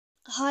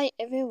Hi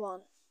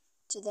everyone,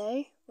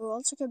 today we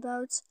will talk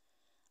about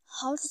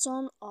how to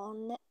turn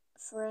on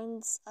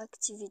friends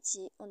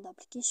activity on the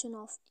application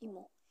of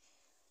Imo.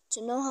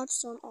 To know how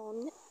to turn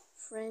on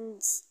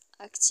friends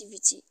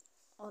activity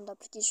on the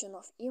application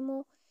of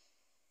Imo,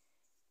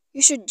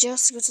 you should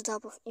just go to the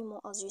app of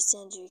Imo as you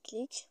see and you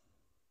click.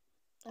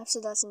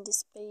 After that, in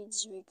this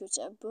page we go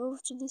to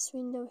above to this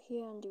window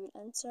here and you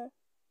will enter.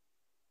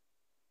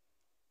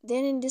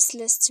 Then in this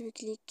list we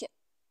click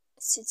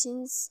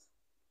settings.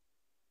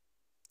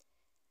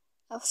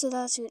 After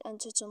that, we'll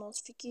enter to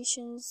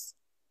notifications.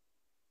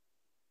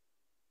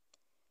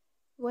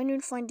 When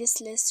we'll find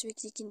this list, we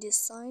click in this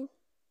sign.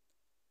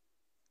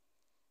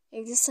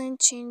 If the sign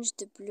changed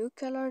the blue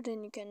color,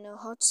 then you can know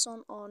how to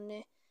turn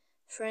on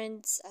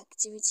friends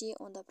activity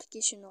on the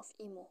application of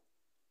Imo.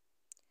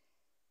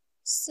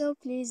 So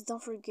please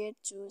don't forget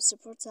to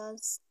support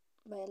us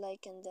by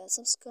like and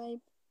subscribe.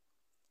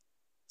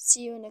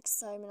 See you next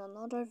time in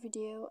another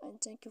video,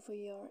 and thank you for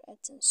your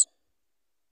attention.